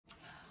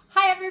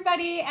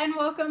everybody, and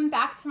welcome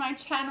back to my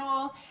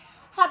channel.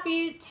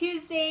 Happy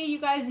Tuesday. You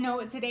guys know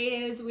what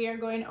today is. We are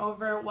going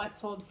over what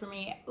sold for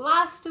me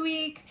last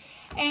week.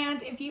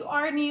 And if you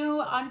are new,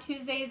 on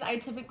Tuesdays I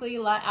typically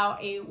let out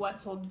a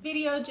what sold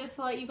video just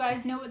to let you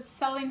guys know what's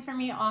selling for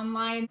me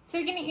online. So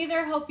it can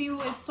either help you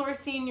with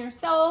sourcing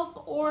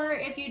yourself, or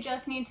if you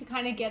just need to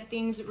kind of get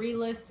things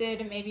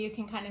relisted, maybe you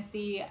can kind of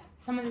see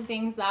some of the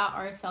things that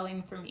are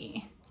selling for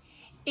me.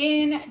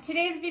 In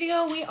today's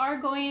video, we are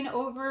going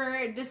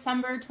over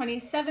December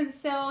 27th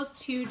sales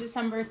to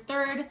December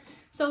 3rd.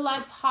 So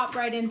let's hop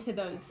right into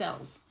those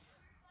sales.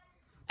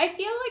 I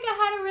feel like I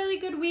had a really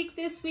good week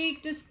this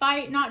week,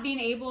 despite not being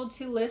able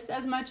to list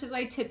as much as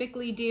I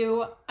typically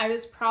do. I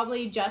was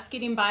probably just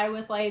getting by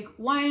with like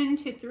 1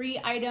 to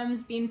 3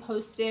 items being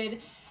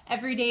posted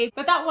every day,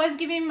 but that was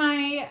giving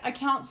my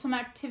account some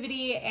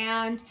activity,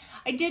 and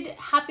I did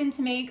happen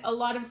to make a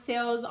lot of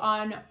sales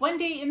on one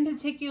day in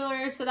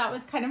particular, so that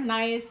was kind of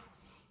nice.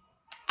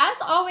 As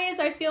always,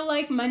 I feel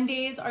like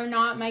Mondays are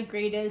not my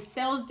greatest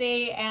sales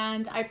day,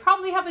 and I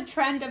probably have a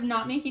trend of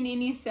not making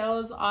any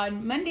sales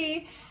on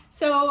Monday.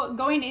 So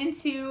going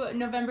into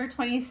November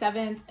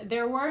 27th,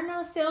 there were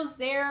no sales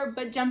there,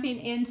 but jumping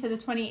into the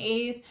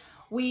 28th,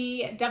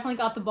 we definitely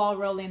got the ball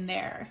rolling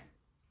there.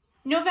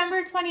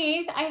 November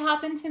 28th, I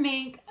happened to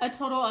make a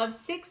total of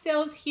 6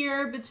 sales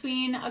here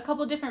between a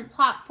couple different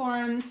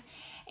platforms,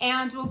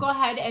 and we'll go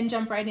ahead and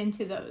jump right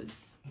into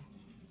those.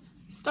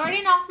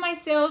 Starting off my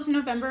sales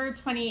November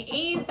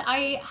 28th,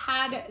 I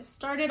had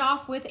started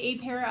off with a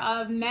pair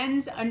of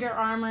men's Under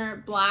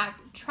Armour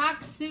black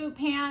tracksuit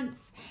pants.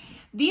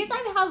 These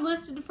I've had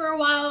listed for a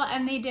while,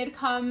 and they did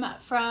come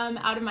from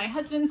out of my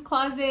husband's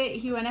closet.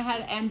 He went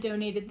ahead and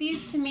donated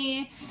these to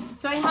me.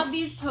 So I have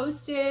these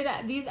posted.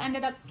 These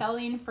ended up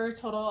selling for a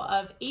total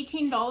of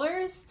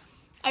 $18.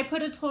 I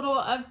put a total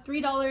of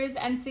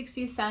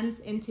 $3.60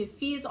 into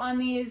fees on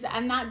these,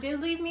 and that did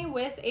leave me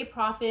with a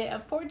profit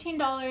of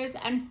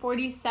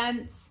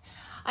 $14.40.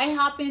 I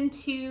happened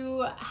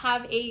to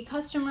have a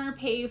customer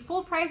pay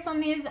full price on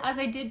these, as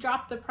I did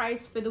drop the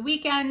price for the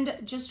weekend,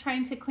 just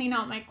trying to clean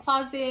out my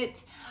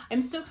closet.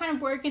 I'm still kind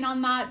of working on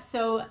that,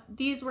 so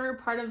these were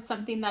part of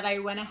something that I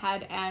went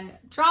ahead and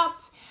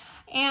dropped,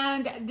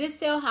 and this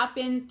sale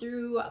happened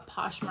through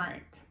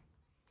Poshmark.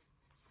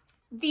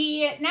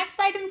 The next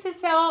item to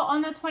sell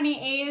on the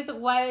 28th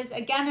was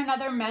again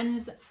another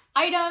men's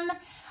item.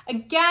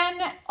 Again,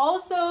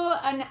 also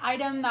an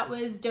item that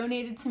was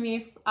donated to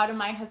me out of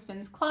my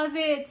husband's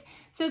closet.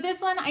 So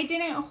this one I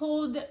didn't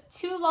hold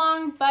too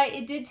long, but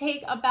it did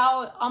take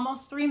about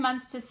almost 3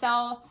 months to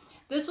sell.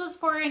 This was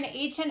for an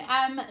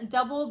H&M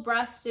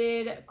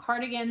double-breasted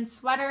cardigan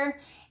sweater,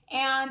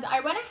 and I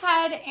went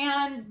ahead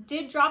and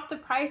did drop the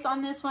price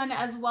on this one,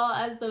 as well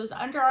as those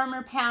Under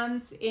Armour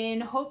pants,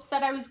 in hopes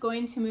that I was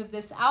going to move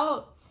this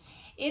out.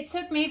 It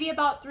took maybe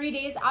about 3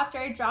 days after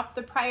I dropped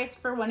the price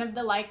for one of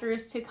the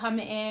likers to come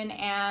in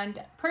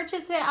and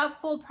purchase it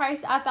at full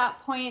price at that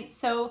point.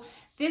 So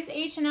this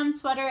H&M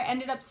sweater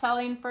ended up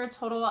selling for a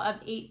total of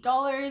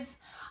 $8.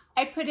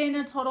 I put in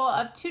a total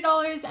of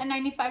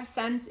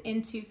 $2.95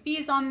 into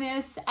fees on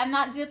this, and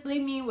that did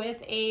leave me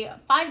with a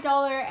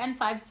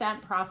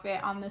 $5.05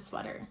 profit on the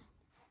sweater.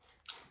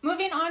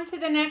 Moving on to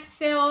the next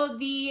sale,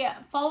 the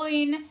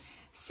following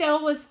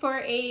sale was for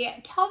a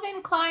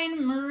Calvin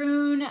Klein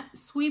maroon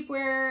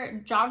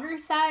sweepwear jogger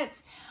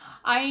set.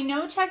 I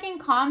know checking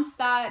comps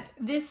that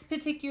this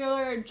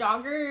particular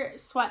jogger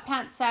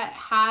sweatpants set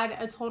had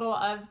a total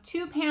of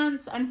 2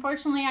 pants.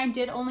 Unfortunately, I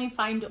did only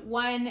find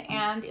one,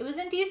 and it was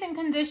in decent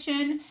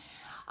condition.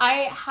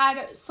 I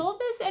had sold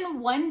this in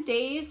 1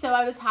 day, so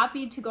I was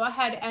happy to go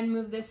ahead and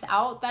move this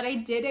out. That I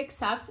did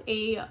accept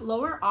a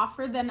lower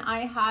offer than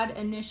I had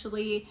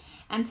initially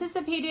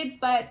anticipated,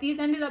 but these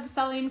ended up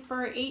selling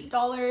for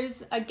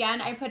 $8.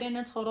 Again, I put in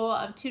a total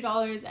of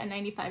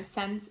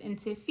 $2.95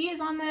 into fees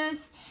on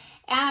this,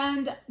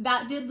 and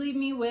that did leave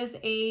me with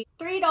a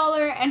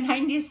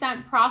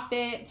 $3.90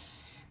 profit.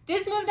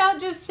 This moved out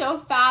just so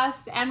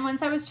fast, and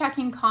once I was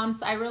checking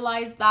comps, I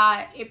realized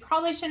that it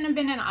probably shouldn't have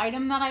been an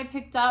item that I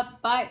picked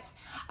up, but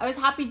I was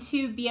happy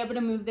to be able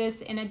to move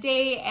this in a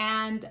day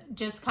and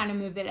just kind of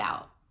move it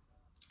out.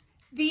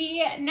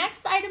 The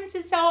next item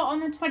to sell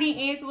on the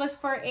 28th was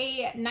for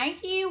a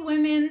Nike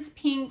women's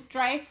pink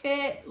dry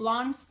fit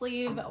long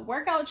sleeve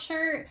workout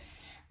shirt.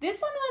 This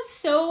one was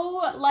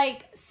so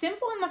like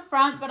simple in the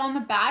front, but on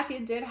the back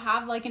it did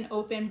have like an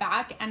open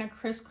back and a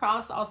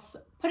crisscross. I'll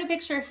put a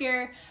picture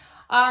here.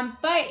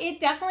 But it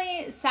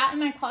definitely sat in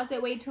my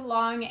closet way too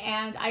long,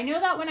 and I know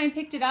that when I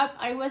picked it up,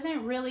 I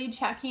wasn't really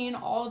checking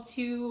all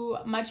too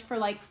much for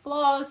like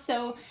flaws,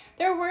 so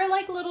there were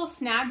like little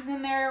snags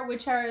in there,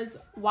 which is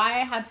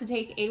why I had to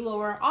take a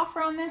lower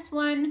offer on this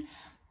one.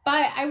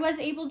 But I was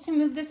able to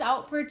move this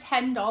out for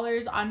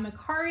 $10 on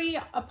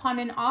Mercari upon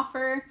an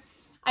offer.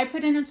 I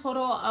put in a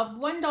total of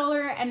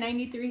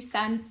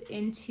 $1.93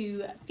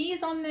 into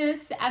fees on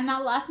this, and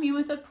that left me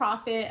with a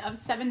profit of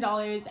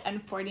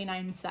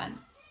 $7.49.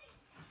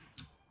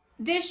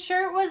 This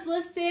shirt was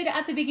listed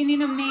at the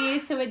beginning of May,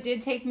 so it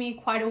did take me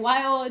quite a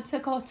while. It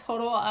took a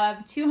total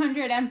of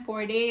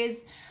 204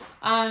 days.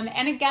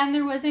 And again,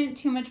 there wasn't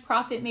too much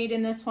profit made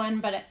in this one,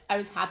 but I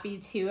was happy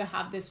to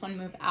have this one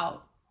move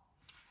out.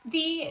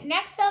 The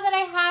next sale that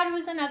I had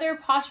was another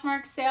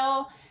Poshmark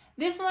sale.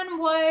 This one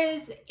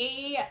was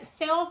a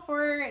sale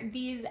for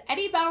these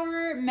Eddie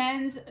Bauer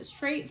men's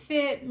straight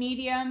fit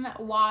medium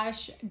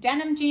wash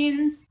denim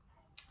jeans.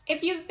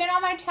 If you've been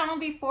on my channel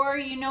before,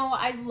 you know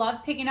I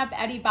love picking up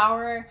Eddie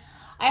Bauer.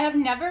 I have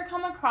never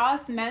come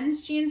across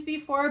men's jeans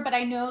before, but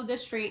I know the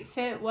straight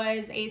fit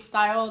was a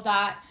style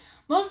that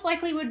most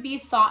likely would be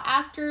sought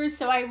after,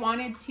 so I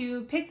wanted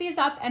to pick these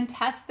up and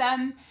test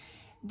them.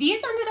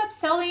 These ended up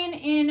selling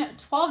in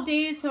 12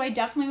 days, so I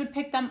definitely would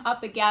pick them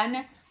up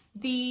again.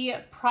 The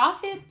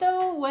profit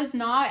though was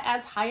not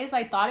as high as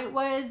I thought it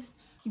was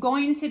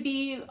going to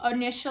be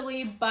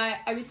initially, but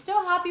I was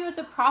still happy with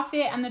the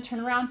profit and the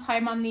turnaround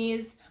time on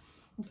these.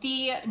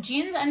 The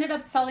jeans ended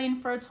up selling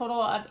for a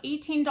total of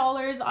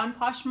 $18 on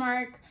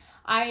Poshmark.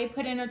 I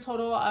put in a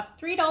total of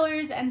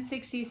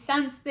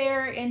 $3.60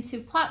 there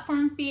into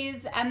platform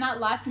fees, and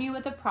that left me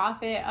with a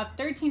profit of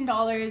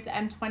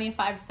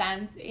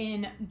 $13.25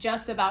 in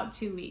just about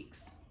 2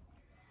 weeks.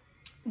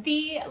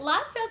 The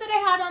last sale that I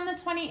had on the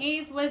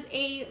 28th was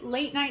a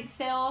late night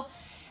sale.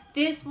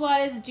 This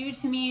was due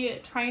to me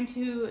trying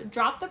to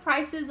drop the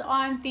prices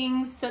on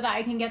things so that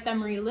I can get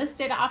them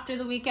relisted after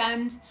the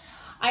weekend.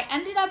 I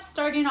ended up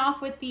starting off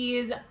with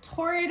these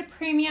Torrid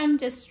Premium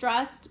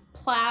Distressed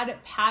Plaid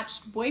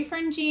Patched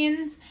Boyfriend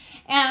jeans,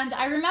 and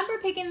I remember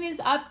picking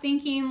these up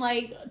thinking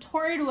like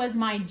Torrid was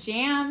my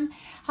jam.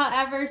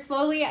 However,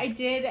 slowly I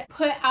did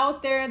put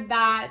out there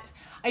that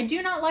I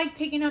do not like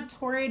picking up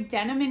Torrid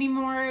denim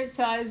anymore,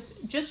 so I was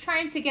just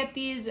trying to get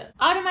these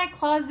out of my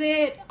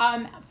closet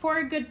for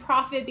a good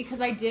profit,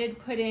 because I did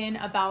put in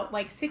about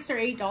like $6 or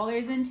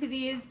 $8 into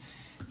these.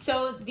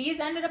 So these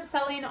ended up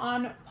selling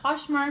on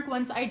Poshmark.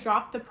 Once I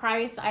dropped the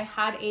price, I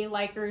had a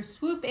liker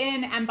swoop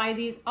in and buy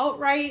these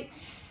outright.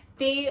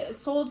 They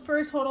sold for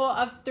a total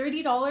of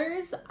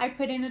 $30. I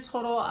put in a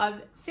total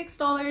of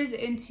 $6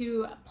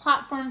 into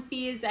platform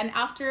fees, and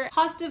after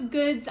cost of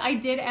goods, I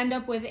did end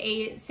up with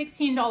a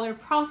 $16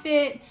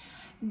 profit.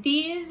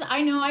 These,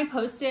 I know I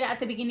posted at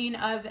the beginning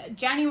of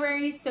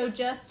January, so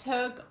just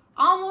took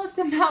almost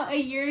about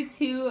a year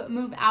to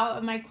move out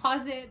of my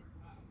closet.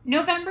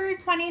 November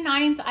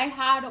 29th, I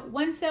had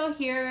one sale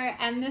here,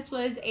 and this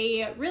was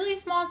a really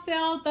small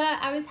sale, but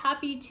I was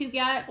happy to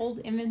get old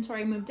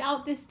inventory moved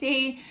out this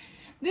day.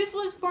 This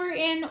was for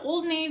an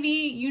Old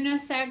Navy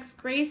unisex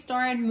gray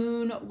star and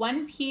moon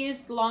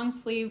one-piece long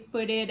sleeve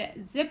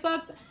footed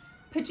zip-up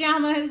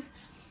pajamas.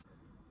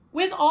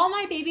 With all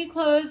my baby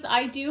clothes,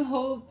 I do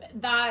hope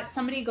that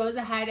somebody goes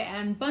ahead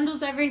and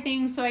bundles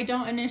everything, so I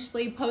don't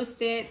initially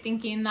post it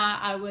thinking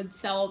that I would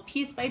sell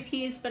piece by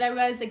piece, but I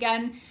was,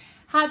 again,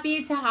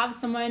 happy to have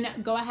someone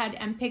go ahead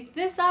and pick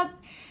this up.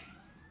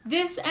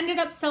 This ended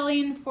up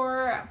selling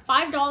for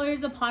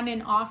 $5 upon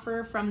an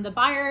offer from the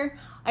buyer.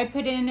 I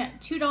put in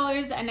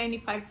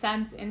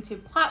 $2.95 into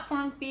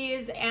platform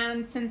fees,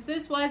 and since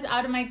this was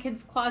out of my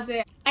kids'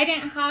 closet, I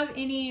didn't have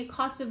any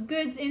cost of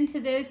goods into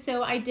this,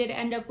 so I did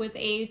end up with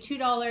a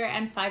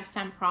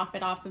 $2.05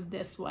 profit off of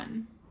this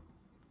one.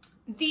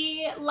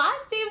 The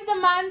last day of the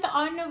month,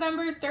 on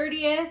November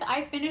 30th,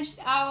 I finished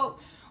out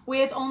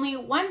with only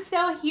one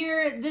sale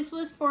here. This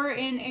was for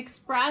an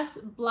express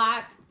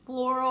black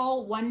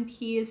floral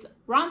one-piece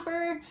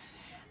romper.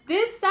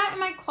 This sat in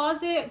my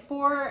closet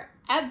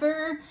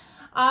forever.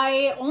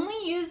 I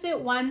only used it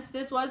once.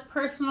 This was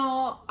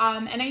personal,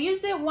 and I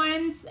used it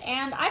once,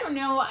 and I don't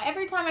know,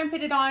 every time I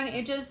put it on,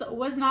 it just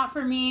was not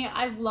for me.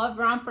 I love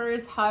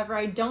rompers, however,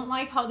 I don't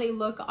like how they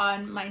look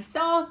on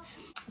myself.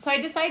 So I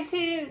decided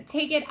to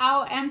take it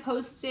out and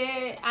post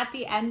it at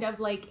the end of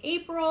like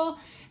April.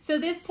 So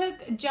this took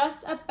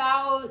just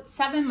about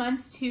 7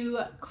 months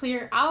to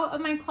clear out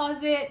of my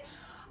closet.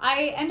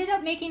 I ended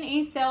up making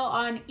a sale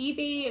on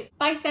eBay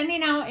by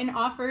sending out an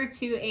offer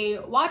to a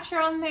watcher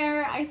on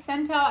there. I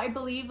sent out, I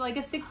believe, like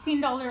a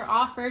 $16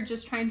 offer,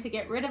 just trying to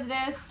get rid of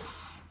this.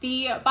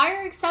 The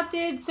buyer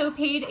accepted, so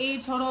paid a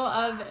total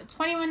of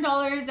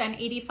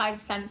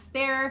 $21.85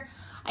 there.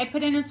 I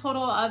put in a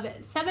total of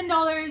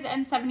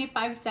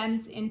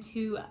 $7.75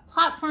 into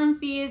platform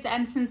fees,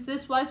 and since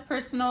this was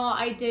personal,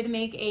 I did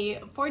make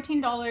a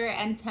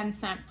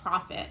 $14.10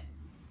 profit.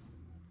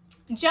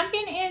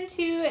 Jumping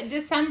into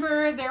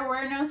December, there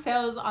were no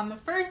sales on the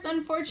 1st,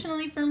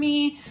 unfortunately for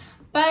me,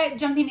 but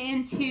jumping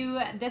into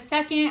the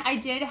 2nd, I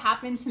did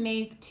happen to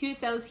make 2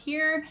 sales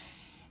here.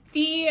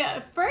 The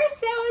first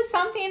sale is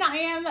something I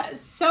am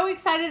so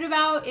excited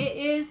about. It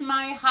is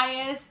my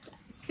highest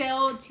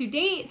sale to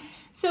date.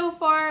 So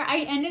far,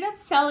 I ended up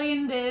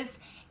selling this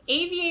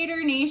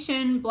Aviator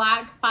Nation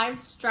black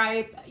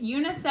 5-stripe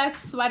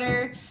unisex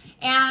sweater.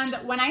 And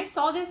when I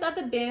saw this at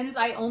the bins,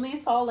 I only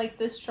saw like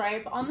the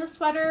stripe on the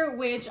sweater,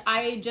 which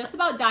I just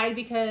about died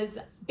because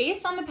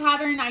based on the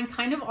pattern, I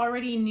kind of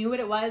already knew what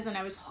it was, and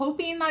I was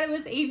hoping that it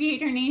was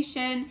Aviator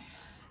Nation.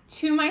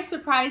 To my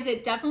surprise,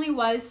 it definitely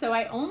was. So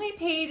I only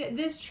paid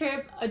this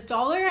trip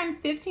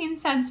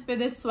 $1.15 for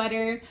this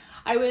sweater.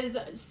 I was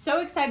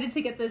so excited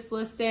to get this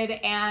listed,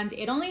 and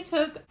it only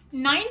took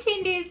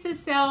 19 days to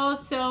sell,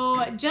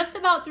 so just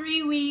about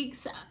 3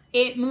 weeks.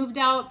 It moved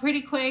out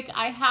pretty quick.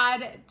 I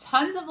had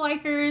tons of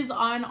likers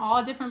on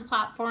all different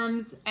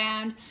platforms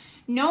and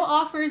no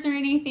offers or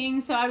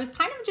anything, so I was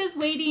kind of just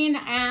waiting,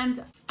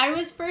 and I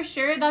was for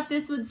sure that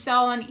this would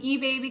sell on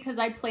eBay because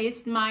I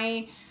placed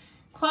my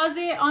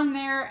closet on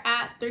there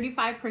at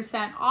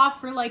 35% off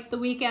for like the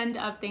weekend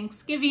of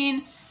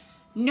Thanksgiving.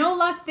 No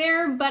luck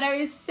there, but I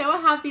was so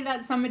happy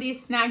that somebody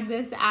snagged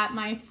this at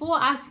my full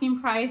asking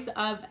price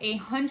of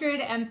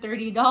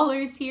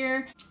 $130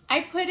 here.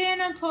 I put in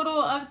a total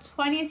of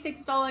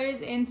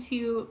 $26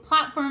 into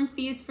platform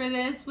fees for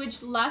this,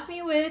 which left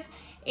me with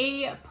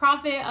a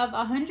profit of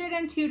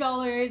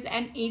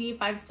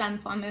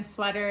 $102.85 on this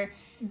sweater.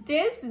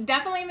 This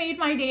definitely made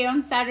my day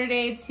on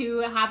Saturday to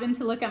happen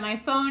to look at my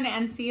phone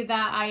and see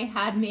that I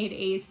had made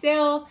a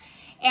sale,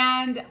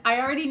 and I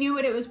already knew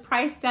what it was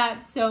priced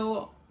at,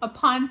 so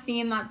upon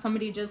seeing that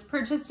somebody just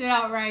purchased it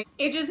outright,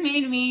 it just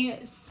made me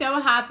so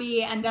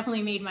happy and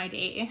definitely made my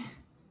day.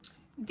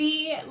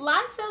 The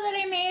last sale that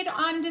I made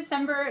on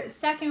December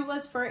 2nd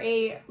was for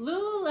a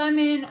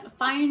Lululemon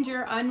Find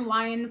Your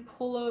Unwind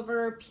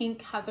pullover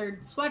pink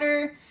heathered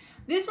sweater.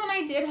 This one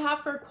I did have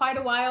for quite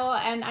a while,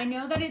 and I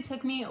know that it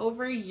took me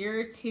over a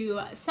year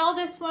to sell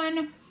this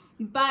one,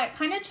 but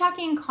kind of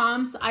checking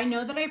comps, I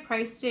know that I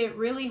priced it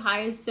really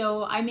high,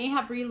 so I may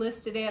have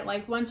relisted it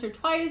like once or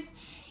twice.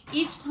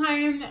 Each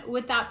time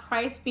with that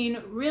price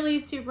being really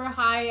super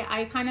high,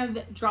 I kind of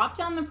dropped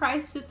down the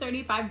price to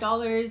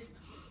 $35.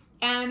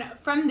 And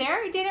from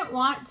there, I didn't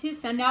want to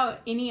send out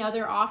any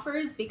other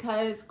offers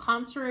because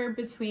comps were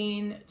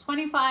between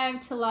 $25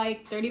 to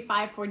like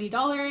 $35,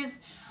 $40.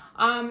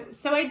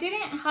 So I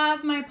didn't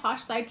have my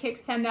Posh Sidekick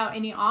send out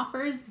any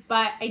offers,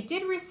 but I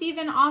did receive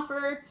an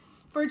offer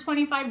for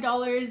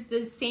 $25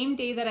 the same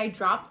day that I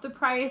dropped the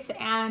price,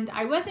 and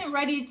I wasn't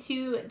ready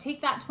to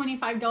take that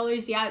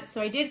 $25 yet, so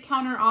I did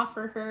counter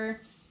offer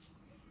her.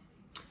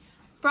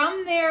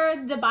 From there,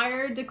 the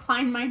buyer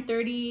declined my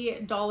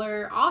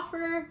 $30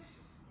 offer,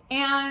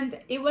 and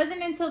it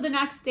wasn't until the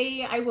next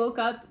day I woke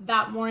up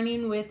that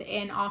morning with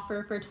an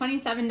offer for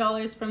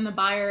 $27 from the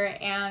buyer,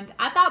 and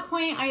at that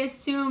point I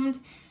assumed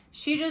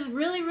she just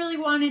really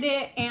wanted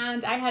it,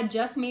 and I had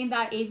just made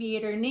that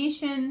Aviator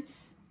Nation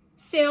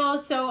sale,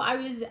 so I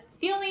was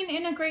feeling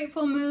in a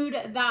grateful mood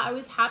that I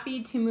was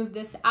happy to move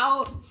this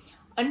out.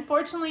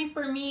 Unfortunately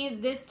for me,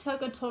 this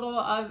took a total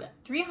of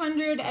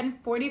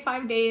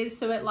 345 days,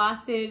 so it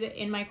lasted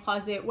in my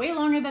closet way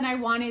longer than I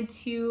wanted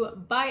to,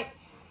 but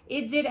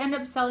it did end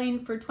up selling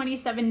for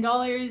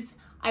 $27.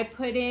 I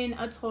put in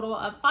a total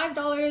of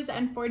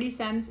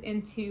 $5.40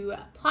 into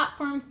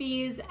platform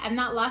fees, and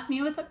that left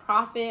me with a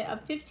profit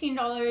of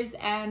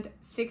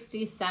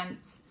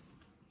 $15.60.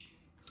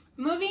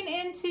 Moving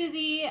into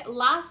the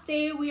last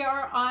day, we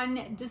are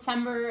on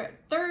December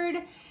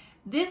 3rd.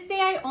 This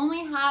day I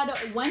only had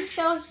one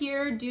sale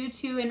here due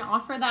to an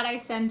offer that I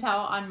sent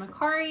out on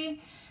Mercari.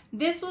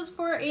 This was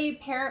for a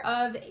pair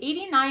of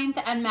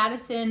 89th and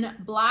Madison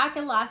black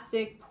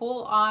elastic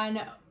pull-on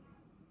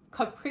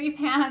capri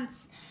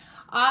pants.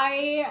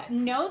 I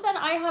know that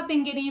I have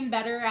been getting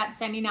better at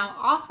sending out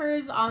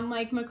offers on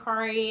like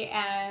Mercari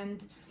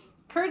and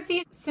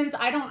Curtsy. Since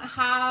I don't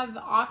have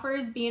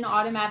offers being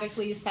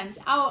automatically sent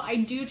out, I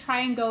do try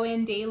and go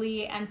in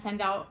daily and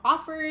send out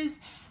offers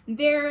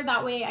there.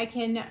 That way I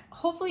can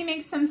hopefully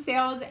make some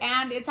sales,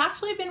 and it's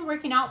actually been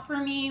working out for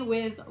me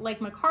with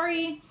like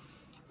Mercari.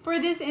 For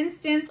this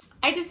instance,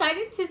 I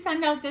decided to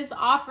send out this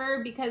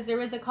offer because there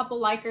was a couple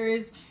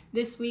likers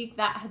this week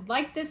that had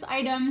liked this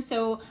item,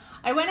 so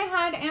I went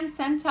ahead and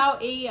sent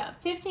out a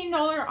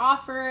 $15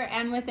 offer,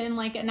 and within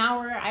like an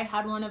hour I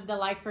had one of the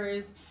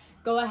likers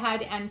go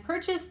ahead and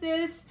purchase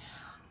this.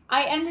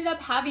 I ended up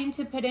having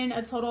to put in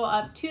a total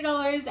of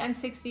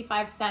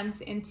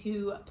 $2.65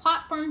 into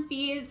platform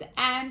fees,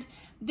 and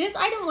this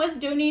item was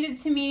donated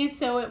to me,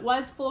 so it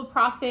was full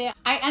profit.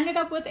 I ended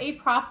up with a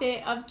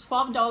profit of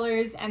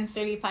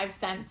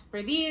 $12.35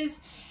 for these.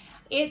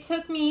 It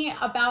took me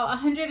about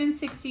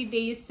 160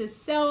 days to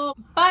sell,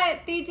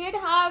 but they did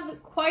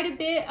have quite a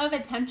bit of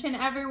attention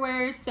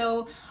everywhere,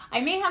 so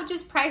I may have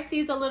just priced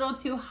these a little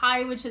too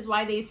high, which is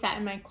why they sat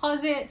in my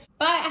closet,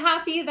 but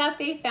happy that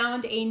they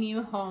found a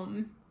new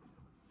home.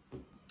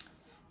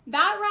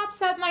 That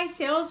wraps up my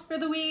sales for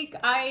the week.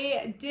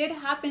 I did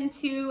happen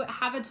to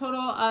have a total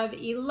of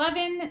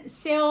 11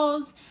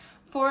 sales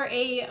for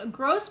a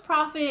gross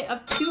profit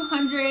of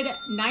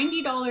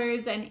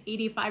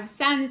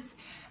 $290.85.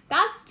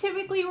 That's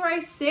typically where I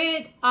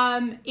sit.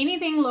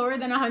 Anything lower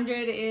than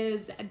 100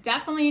 is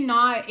definitely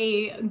not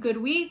a good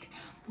week.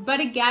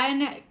 But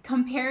again,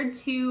 compared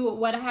to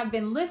what I have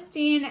been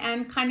listing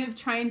and kind of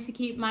trying to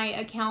keep my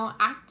account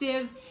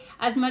active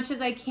as much as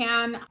I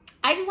can,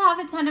 I just have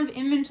a ton of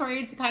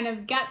inventory to kind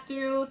of get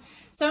through.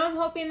 So I'm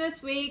hoping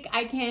this week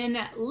I can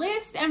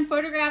list and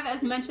photograph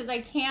as much as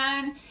I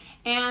can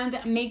and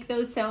make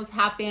those sales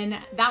happen.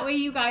 That way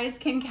you guys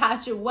can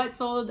catch what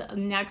sold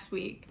next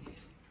week.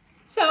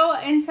 So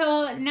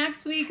until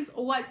next week's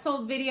what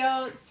sold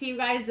video, see you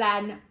guys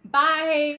then. Bye.